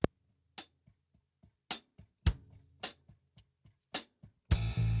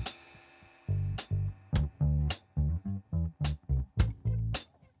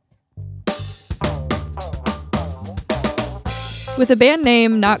With a band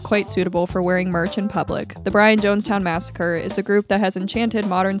name not quite suitable for wearing merch in public, the Brian Jonestown Massacre is a group that has enchanted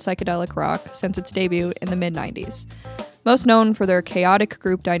modern psychedelic rock since its debut in the mid-90s. Most known for their chaotic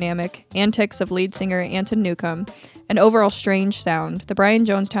group dynamic, antics of lead singer Anton Newcomb, and overall strange sound, the Brian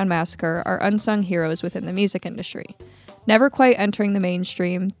Jonestown Massacre are unsung heroes within the music industry. Never quite entering the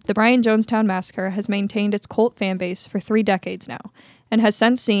mainstream, the Brian Jonestown Massacre has maintained its cult fanbase for 3 decades now, and has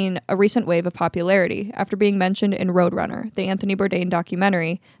since seen a recent wave of popularity after being mentioned in Roadrunner, the Anthony Bourdain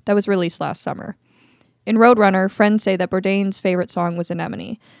documentary that was released last summer. In Roadrunner, friends say that Bourdain's favorite song was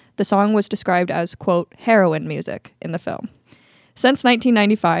Anemone. The song was described as, quote, heroin music in the film. Since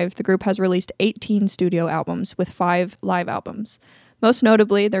 1995, the group has released 18 studio albums with 5 live albums. Most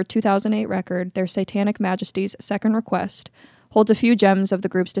notably, their 2008 record, Their Satanic Majesty's Second Request, holds a few gems of the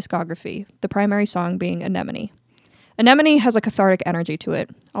group's discography, the primary song being Anemone. Anemone has a cathartic energy to it,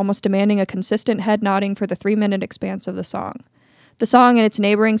 almost demanding a consistent head nodding for the 3-minute expanse of the song. The song and its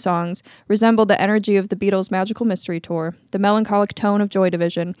neighboring songs resemble the energy of the Beatles' Magical Mystery Tour, the melancholic tone of Joy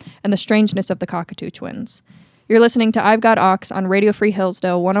Division, and the strangeness of the Cockatoo Twins. You're listening to I've Got Ox on Radio Free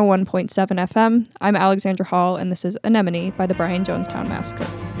Hillsdale 101.7 FM. I'm Alexandra Hall, and this is Anemone by the Brian Jonestown Massacre.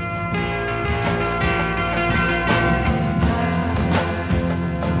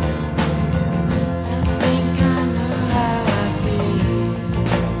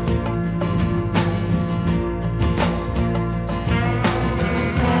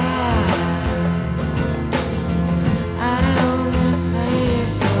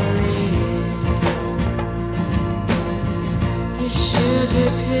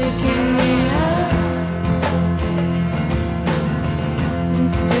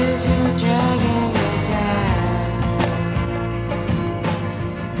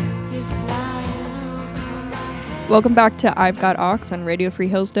 Welcome back to I've Got Ox on Radio Free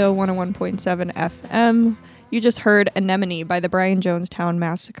Hillsdale 101.7 FM. You just heard Anemone by the Brian Jonestown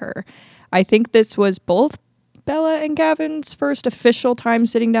Massacre. I think this was both Bella and Gavin's first official time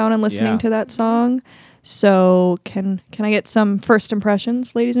sitting down and listening to that song. So can I get some first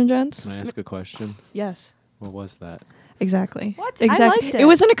impressions, ladies and gents? Can I ask a question? Yes. What was that? Exactly. What? Exactly. I liked it. It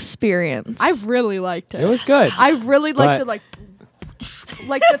was an experience. I really liked it. It was good. I really liked But- it,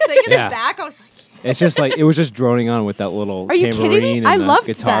 like the thing in Yeah. the back. I was like, It's just like it was just droning on with that little Are you kidding me? tambourine I and the loved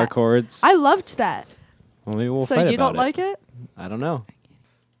guitar that. chords. I loved that. Well, maybe we'll So fight you about don't like it? I don't know.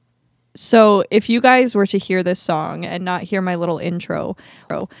 So if you guys were to hear this song and not hear my little intro,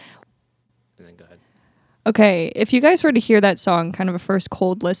 And then go ahead. okay, if you guys were to hear that song, kind of a first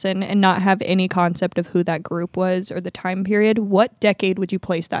cold listen, and not have any concept of who that group was or the time period, what decade would you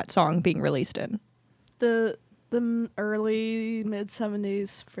place that song being released in? The early mid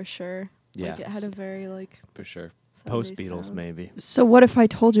 70s for sure. Yeah, Like it had a very for sure. 70s Post Beatles, sound. maybe. So what if I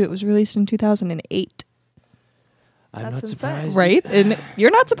told you it was released in 2008? I'm That's not insane. surprised. Right? And you're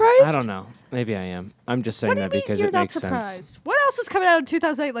not surprised? I don't know. Maybe I am. I'm just saying What do you that mean because you're it not makes surprised? sense. What else was coming out in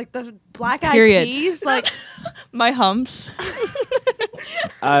 2008? Like the Black Eyed Period. Peas? Like My humps.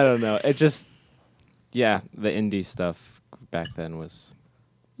 I don't know. It just, the indie stuff back then was.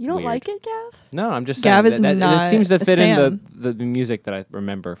 you don't Weird. like it, Gav? No, I'm just saying Gav is that not it seems to a fit in stan. the music that I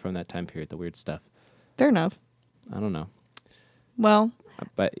remember from that time period, the weird stuff. Fair enough. I don't know. Well,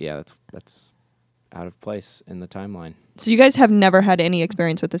 But yeah, that's out of place in the timeline. so you guys have never had any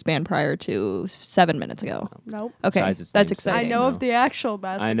experience with this band prior to 7 minutes ago. Nope. Okay, Besides its that's namesake. exciting. I know of the actual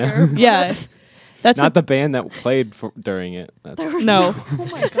massacre. I know. but Yeah. That's Not the band that played during it. There was no. Oh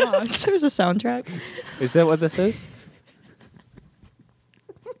my gosh. There's a soundtrack. Is that what this is?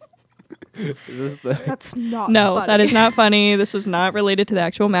 Is this the That's not No, funny. that is not funny. This was not related to the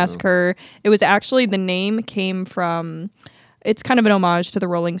actual massacre. It was actually, the name came from, it's kind of an homage to the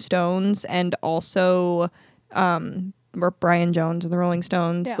Rolling Stones and also Brian Jones and the Rolling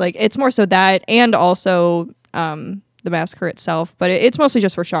Stones. Yeah. Like, it's more so that, and also the massacre itself. But it's mostly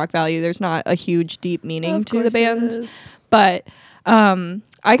just for shock value. There's not a huge, deep meaning Of to the course it band. is. But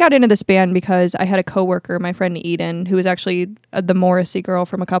I got into this band because I had a coworker, my friend Eden, who was actually the Morrissey girl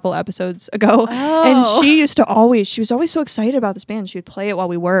from a couple episodes ago. Oh. And she was always so excited about this band. She would play it while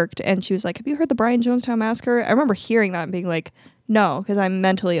we worked. And she was like, have you heard the Brian Jonestown Massacre? I remember hearing that and being like, no, because I'm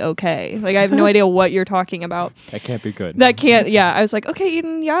mentally okay. Like, I have no idea what you're talking about. That can't be good. That can't, yeah. I was like, okay,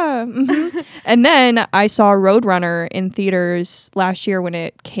 Eden, yeah. Mhm. And then I saw Roadrunner in theaters last year when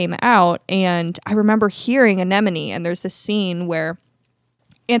it came out. And I remember hearing Anemone. And there's this scene where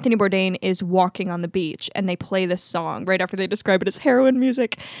Anthony Bourdain is walking on the beach and they play this song right after they describe it as heroin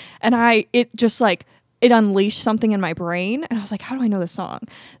music. And it just like it unleashed something in my brain, and I was like, how do I know this song?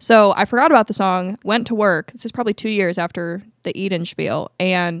 So I forgot about the song, went to work. This is probably 2 years after the Eden spiel,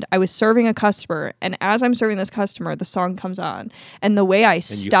 and I was serving a customer, and as I'm serving this customer, the song comes on, and the way I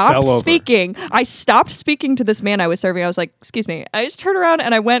stopped speaking to this man I was serving, I was like, excuse me. I just turned around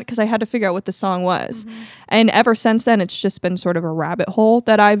and I went because I had to figure out what the song was. And ever since then, it's just been sort of a rabbit hole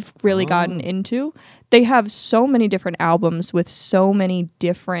that I've really gotten into. They have so many different albums with so many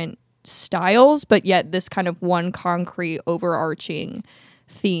different styles, but yet this kind of one concrete overarching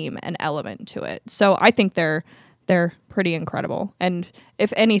theme and element to it. So I think they're pretty incredible, and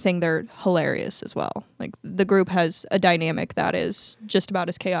if anything, they're hilarious as well. Like, the group has a dynamic that is just about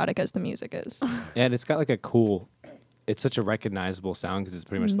as chaotic as the music is. And it's got like it's such a recognizable sound because it's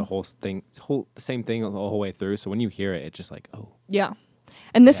pretty much the whole thing, the same thing the whole way through. So when you hear it, it's just like, oh Yeah.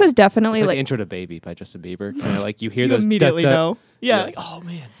 And this is definitely it's like Intro to Baby by Justin Bieber. Kind of like you hear you those immediately know. You're Yeah. like, oh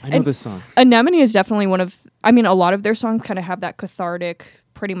man, I know this song. Anemone is definitely a lot of their songs kind of have that cathartic,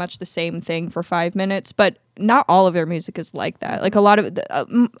 pretty much the same thing for 5 minutes, but not all of their music is like that. Like, a lot of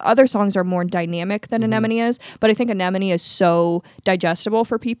other songs are more dynamic than Anemone is, but I think Anemone is so digestible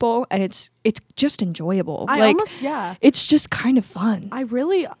for people, and it's just enjoyable. It's just kind of fun.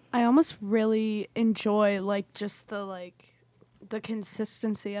 I almost really enjoy like just the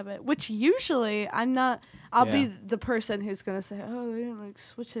consistency of it, which usually I'll be the person who's gonna say, oh, they didn't like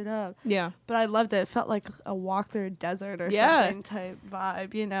switch it up. Yeah. But I loved it. It felt like a walk through a desert or something type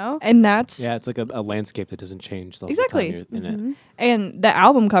vibe, you know? And that's it's like a landscape that doesn't change the whole Exactly. time you're in it. And the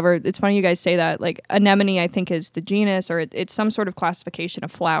album cover, it's funny you guys say that. Like, anemone, I think, is the genus, or it's some sort of classification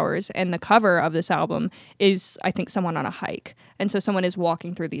of flowers. And the cover of this album is, I think, someone on a hike. And so someone is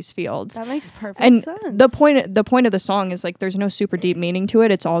walking through these fields. That makes perfect and sense. the point of the song is like there's no super deep meaning to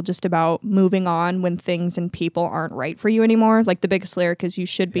it. It's all just about moving on when things and people aren't right for you anymore. Like, the biggest lyric is you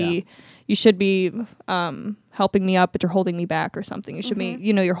should be helping me up, but you're holding me back, or something. You should be,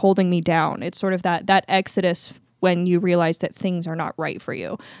 you're holding me down. It's sort of that exodus when you realize that things are not right for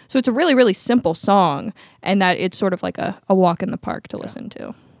you. So it's a really, really simple song, and that it's sort of like a walk in the park to listen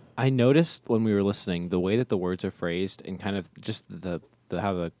to. I noticed when we were listening the way that the words are phrased and kind of just the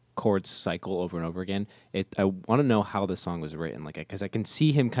how the chords cycle over and over again. I want to know how the song was written, like, because I can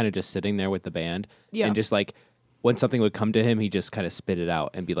see him kind of just sitting there with the band and just like when something would come to him, he just kind of spit it out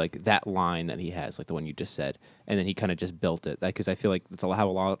and be like that line that he has, like the one you just said, and then he kind of just built it. Because I feel like that's how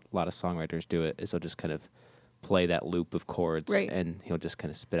a lot of songwriters do it. Is they'll just kind of play that loop of chords, and he'll just kind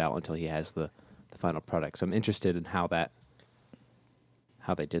of spit out until he has the final product. So I'm interested in how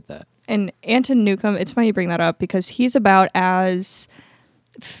they did that. And Anton Newcombe, it's funny you bring that up because he's about as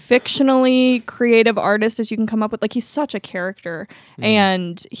fictionally creative artist as you can come up with. Like, he's such a character.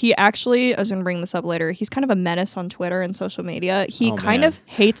 And he actually, I was going to bring this up later, he's kind of a menace on Twitter and social media. He kind of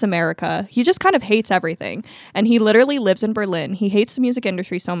hates America. He just kind of hates everything. And he literally lives in Berlin. He hates the music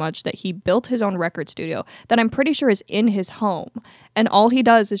industry so much that he built his own record studio that I'm pretty sure is in his home. And all he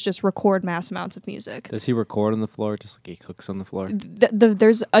does is just record mass amounts of music. Does he record on the floor just like he cooks on the floor?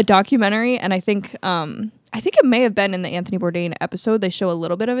 There's a documentary, and I think it may have been in the Anthony Bourdain episode. They show a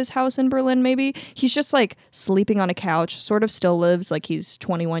little bit of his house in Berlin, maybe. He's just like sleeping on a couch, sort of still lives like he's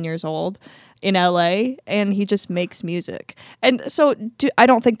 21 years old in LA, and he just makes music. And so I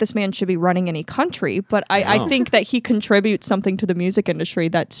don't think this man should be running any country, but I think that he contributes something to the music industry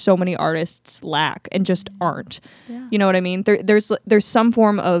that so many artists lack and just aren't. Yeah. You know what I mean? There's some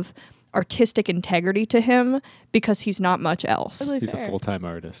form of artistic integrity to him because he's not much else. Really he's fair. a full-time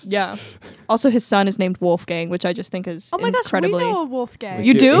artist. Yeah. Also, his son is named Wolfgang, which I just think is incredibly... Oh my gosh, we know a Wolfgang.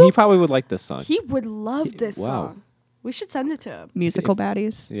 You do? And he probably would like this song. He would love this song. We should send it to him. Musical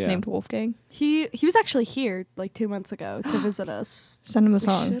baddies named Wolfgang. He was actually here like 2 months ago to visit us. Send him the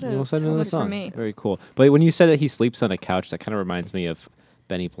song. We'll send him the song. Me. Very cool. But when you said that he sleeps on a couch, that kind of reminds me of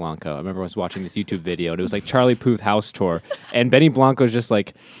Benny Blanco. I remember I was watching this YouTube video, and it was like Charlie Puth house tour, and Benny Blanco's just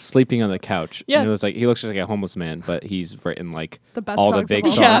like sleeping on the couch. Yeah. And it was like he looks just like a homeless man, but he's written like all the big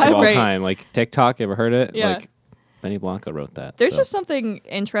songs of all time. Like TikTok, ever heard it? Yeah. Like Benny Blanco wrote that. There's just something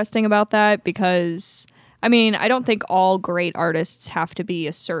interesting about that because I mean, I don't think all great artists have to be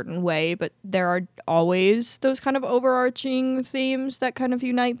a certain way, but there are always those kind of overarching themes that kind of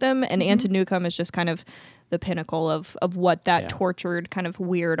unite them. And Anton Newcombe is just kind of the pinnacle of what that tortured kind of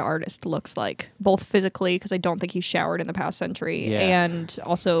weird artist looks like, both physically, because I don't think he's showered in the past century, and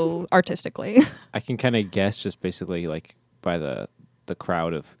also artistically. I can kind of guess just basically like by the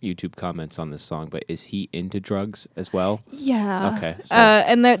crowd of YouTube comments on this song, but is he into drugs as well? Yeah. Okay. So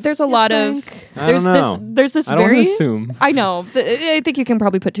and there's a lot of there's this I very don't assume. I know. I think you can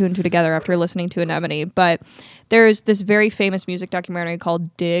probably put two and two together after listening to Anemone, but there's this very famous music documentary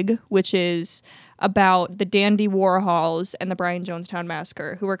called Dig, which is about the Dandy Warhols and the Brian Jonestown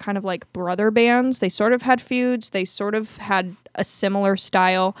Massacre, who were kind of like brother bands. They sort of had feuds. They sort of had a similar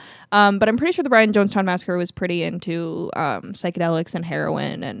style. But I'm pretty sure the Brian Jonestown Massacre was pretty into psychedelics and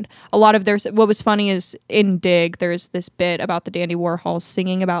heroin. And a lot of theirs, what was funny is in Dig, there's this bit about the Dandy Warhols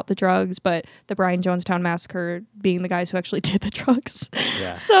singing about the drugs, but the Brian Jonestown Massacre being the guys who actually did the drugs.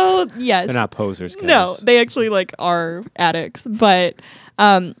 Yeah. So, yes. They're not posers, guys. No, they actually like are addicts. But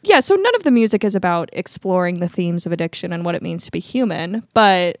so none of the music is about exploring the themes of addiction and what it means to be human.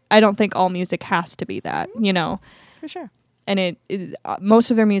 But I don't think all music has to be that, you know. For sure. And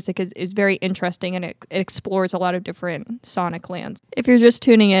most of their music is very interesting, and it explores a lot of different sonic lands. If you're just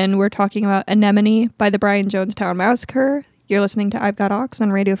tuning in, we're talking about Anemone by the Brian Jonestown Massacre. You're listening to I've Got Ox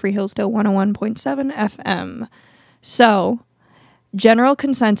on Radio Free Hillsdale 101.7 FM. So, general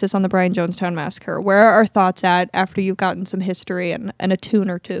consensus on the Brian Jonestown Massacre. Where are our thoughts at after you've gotten some history and a tune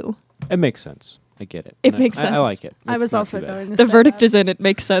or two? It makes sense. I get it. It makes sense. I like it. I It's was not also too bad. going to The say verdict that. is in. It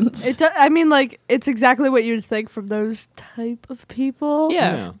makes sense. I mean, like, it's exactly what you'd think from those type of people.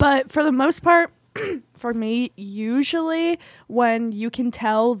 Yeah. But for the most part, for me, usually when you can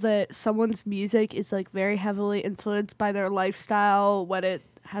tell that someone's music is like very heavily influenced by their lifestyle, when it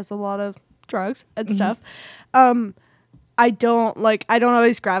has a lot of drugs and stuff, I don't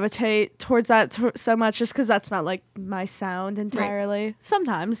always gravitate towards that so much, just because that's not like my sound entirely.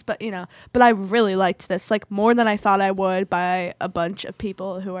 Sometimes, but I really liked this like more than I thought I would by a bunch of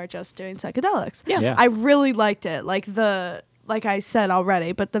people who are just doing psychedelics. Yeah. I really liked it. Like I said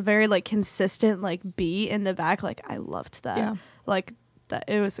already, but the very like consistent like beat in the back, like I loved that. Yeah. Like that,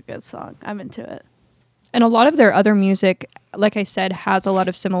 it was a good song. I'm into it. And a lot of their other music, like I said, has a lot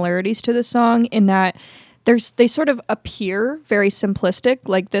of similarities to the song in that they sort of appear very simplistic.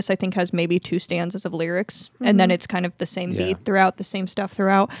 Like this, I think, has maybe 2 stanzas of lyrics, and then it's kind of the same beat throughout, the same stuff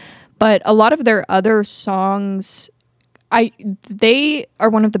throughout. But a lot of their other songs, they are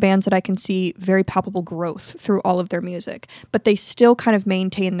one of the bands that I can see very palpable growth through all of their music, but they still kind of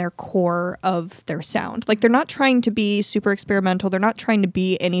maintain their core of their sound. Like they're not trying to be super experimental. They're not trying to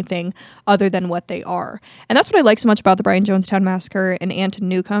be anything other than what they are. And that's what I like so much about the Brian Jonestown Massacre and Anton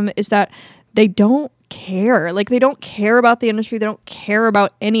Newcomb is that they don't care. Like they don't care about the industry. They don't care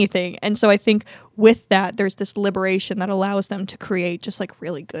about anything. And so I think with that, there's this liberation that allows them to create just like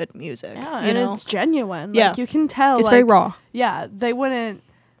really good music. Yeah, and it's genuine. Yeah. Like you can tell. It's like, very raw. Yeah, they wouldn't.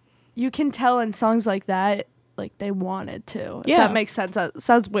 You can tell in songs like that, like they wanted to. If Yeah. that makes sense. That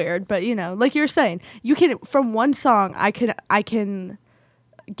sounds weird, but like you're saying, you can from one song, I can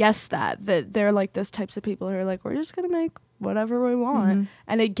guess that they're like those types of people who are like, we're just gonna make whatever we want,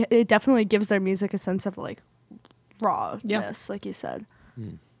 and it definitely gives their music a sense of like rawness, like you said.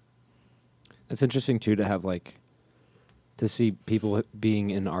 It's interesting too to have like to see people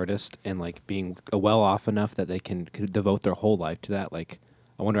being an artist and like being well off enough that they can devote their whole life to that. Like,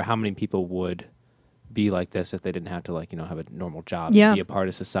 I wonder how many people would be like this if they didn't have to like have a normal job, and be a part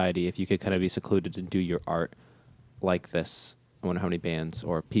of society. If you could kind of be secluded and do your art like this, I wonder how many bands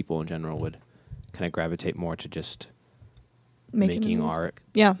or people in general would kind of gravitate more to just making art.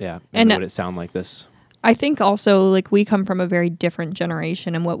 Yeah. Yeah. And would it sound like this? I think also like we come from a very different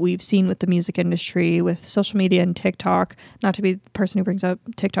generation, and what we've seen with the music industry, with social media and TikTok, not to be the person who brings up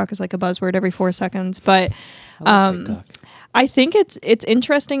TikTok as like a buzzword every 4 seconds, but I love TikTok. I think it's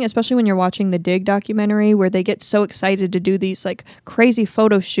interesting, especially when you're watching the Dig documentary, where they get so excited to do these like crazy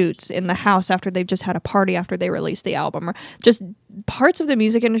photo shoots in the house after they've just had a party after they release the album, or just parts of the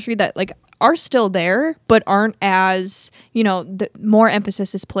music industry that like are still there but aren't as more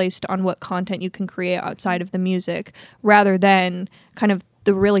emphasis is placed on what content you can create outside of the music rather than kind of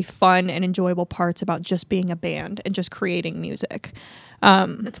the really fun and enjoyable parts about just being a band and just creating music.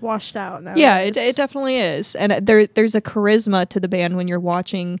 It's washed out now. Yeah, it definitely is. And there's a charisma to the band when you're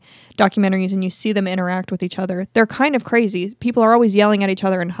watching documentaries and you see them interact with each other. They're kind of crazy. People are always yelling at each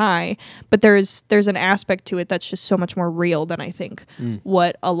other and hi, but there's an aspect to it that's just so much more real than I think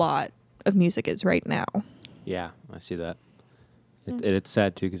what a lot of music is right now. Yeah, I see that. It's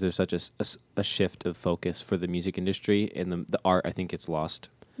sad too because there's such a shift of focus for the music industry, and the art I think gets lost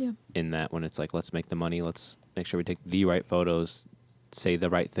in that when it's like, let's make the money, let's make sure we take the right photos, say the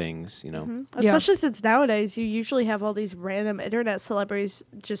right things, Especially since nowadays you usually have all these random internet celebrities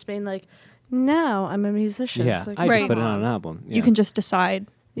just being like, no, I'm a musician. Yeah, It's like, I just Right. put it on an album. You can just decide.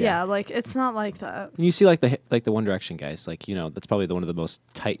 Yeah, like it's not like that. You see like the One Direction guys, like, that's probably one of the most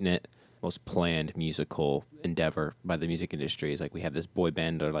tight-knit, most planned musical endeavor by the music industry. Is like we have this boy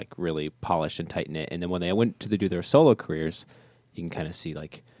band that are like really polished and tight-knit, and then when they went to do their solo careers, you can kind of see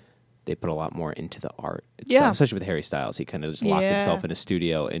like they put a lot more into the art. Especially with Harry Styles. He kind of just locked himself in a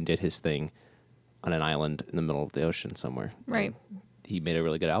studio and did his thing on an island in the middle of the ocean somewhere. Right. He made a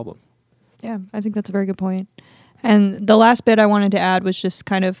really good album. Yeah, I think that's a very good point. And the last bit I wanted to add was just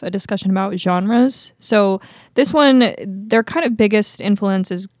kind of a discussion about genres. So this one, their kind of biggest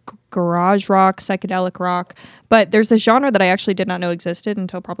influence is garage rock, psychedelic rock. But there's a genre that I actually did not know existed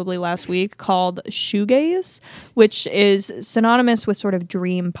until probably last week called shoegaze, which is synonymous with sort of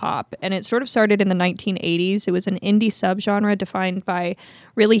dream pop. And it sort of started in the 1980s. It was an indie subgenre defined by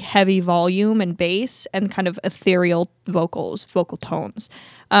really heavy volume and bass and kind of ethereal vocal tones.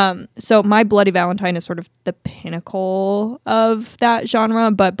 So My Bloody Valentine is sort of the pinnacle of that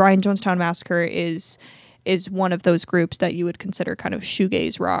genre, but Brian Jonestown Massacre is one of those groups that you would consider kind of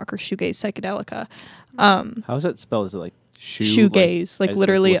shoegaze rock or shoegaze psychedelica. How is that spelled? Is it like shoegaze, like as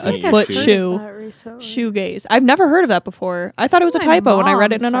literally looking a at your foot shoe? shoe. Shoegaze. I've never heard of that before. I thought it was a typo when I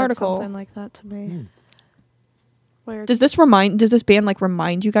read it in an article. Something like that to me. Weird. Does this band like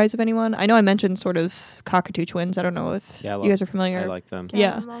remind you guys of anyone? I know I mentioned sort of Cockatoo Twins. I don't know if you guys are familiar. I like them.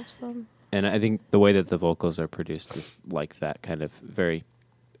 Yeah. I love them. And I think the way that the vocals are produced is like that, kind of very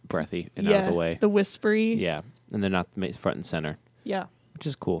breathy and out of the way. The whispery. Yeah, and they're not front and center, Yeah. which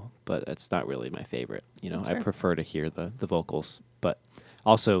is cool, but it's not really my favorite. That's I fair. prefer to hear the vocals, but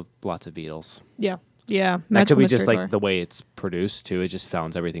also lots of Beatles. Yeah. Yeah. That Magical could be Mystery just Tour. like the way it's produced too. It just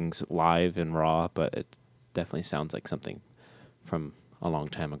sounds everything's live and raw, but it definitely sounds like something from a long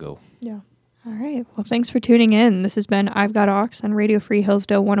time ago. Yeah. All right. Well, thanks for tuning in. This has been I've Got Ox on Radio Free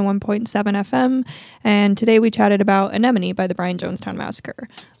Hillsdale 101.7 FM. And today we chatted about Anemone by the Brian Jonestown Massacre.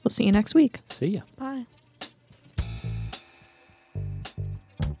 We'll see you next week. See ya. Bye.